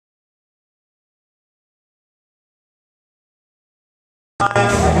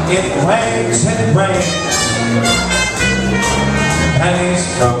It rains, it rains. Pennies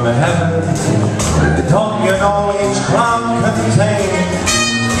from heaven. Don't you know each cloud contains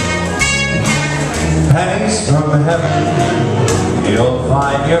pennies from heaven? You'll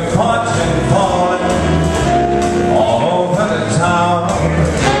find your fortune falling all over the town.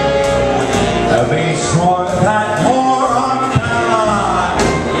 Be sure that more on God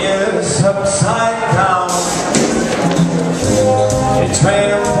is upside down. It's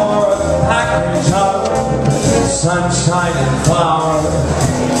raining for a package of sunshine and flowers.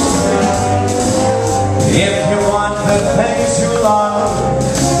 If you want the things you love,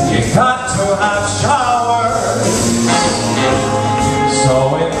 you got to have showers. So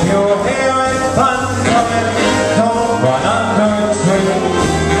if you hear it thundering, don't run under a tree.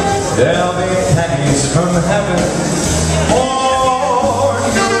 There'll be pennies from heaven for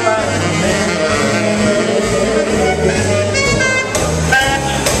you and me.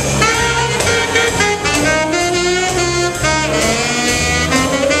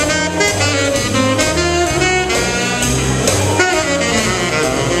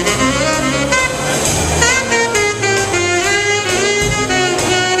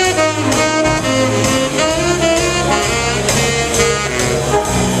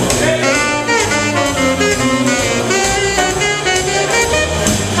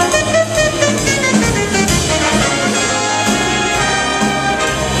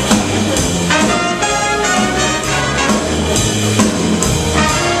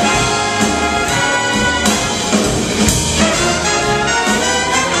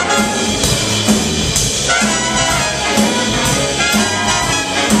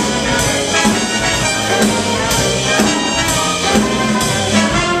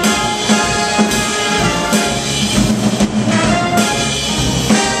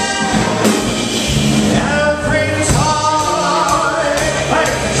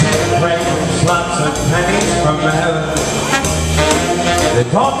 Pennies from heaven.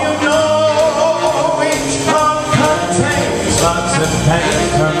 Don't you know each cup contains lots of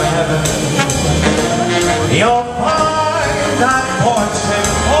pennies from heaven? You'll find that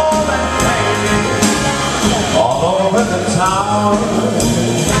fortune falling all over the town.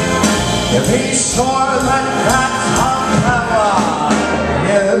 Be sure that that umbrella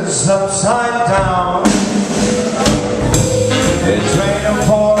is upside down. It's raining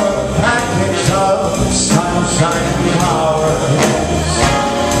for a package of sunshine flowers.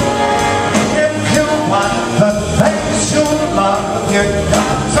 If you want the things you love, you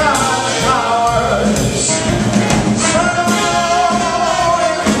got to have showers. So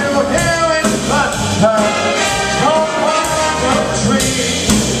if you hear it thunder, don't walk the tree.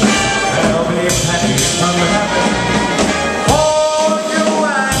 There'll be pennies from heaven for you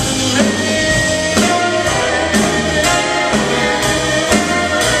and me.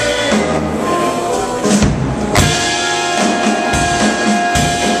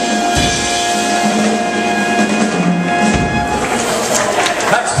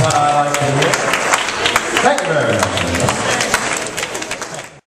 That's what I like to hear. Thank you very much.